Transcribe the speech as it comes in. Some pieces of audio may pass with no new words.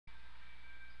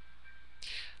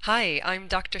Hi, I'm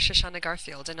Dr. Shoshana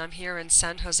Garfield, and I'm here in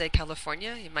San Jose,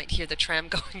 California. You might hear the tram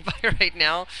going by right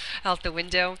now out the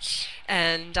window.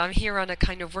 And I'm here on a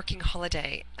kind of working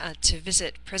holiday to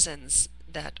visit prisons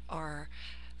that are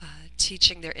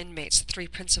teaching their inmates three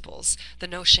principles. The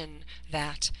notion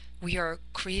that we are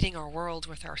creating our world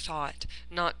with our thought,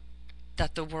 not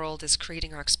that the world is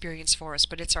creating our experience for us,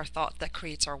 but it's our thought that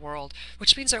creates our world,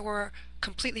 which means that we're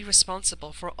completely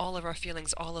responsible for all of our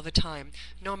feelings all of the time,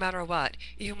 no matter what,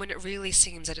 even when it really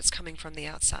seems that it's coming from the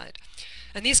outside.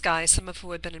 And these guys, some of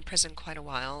who had been in prison quite a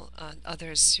while,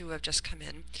 others who have just come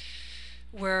in,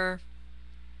 were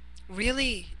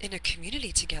really in a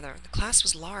community together. The class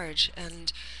was large,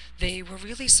 and they were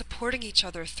really supporting each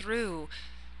other through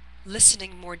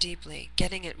listening more deeply,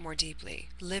 getting it more deeply,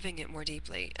 living it more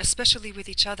deeply, especially with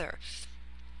each other.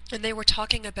 And they were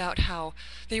talking about how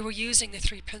they were using the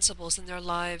three principles in their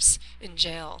lives in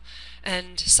jail,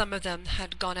 and some of them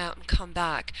had gone out and come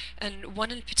back. And one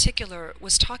in particular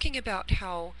was talking about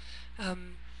how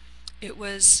it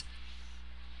was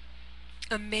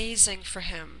amazing for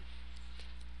him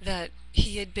that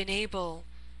he had been able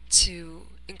to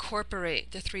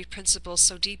incorporate the three principles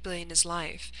so deeply in his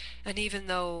life. And even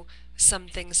though some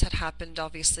things had happened,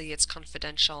 obviously it's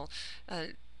confidential,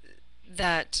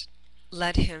 that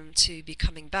led him to be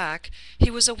coming back, he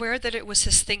was aware that it was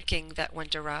his thinking that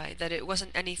went awry, that it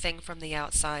wasn't anything from the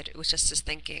outside, it was just his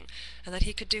thinking, and that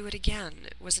he could do it again.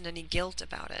 It wasn't any guilt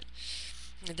about it.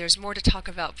 And there's more to talk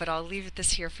about, but I'll leave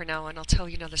this here for now, and I'll tell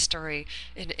you another story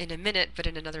in a minute, but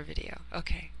in another video.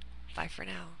 Okay, bye for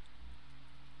now.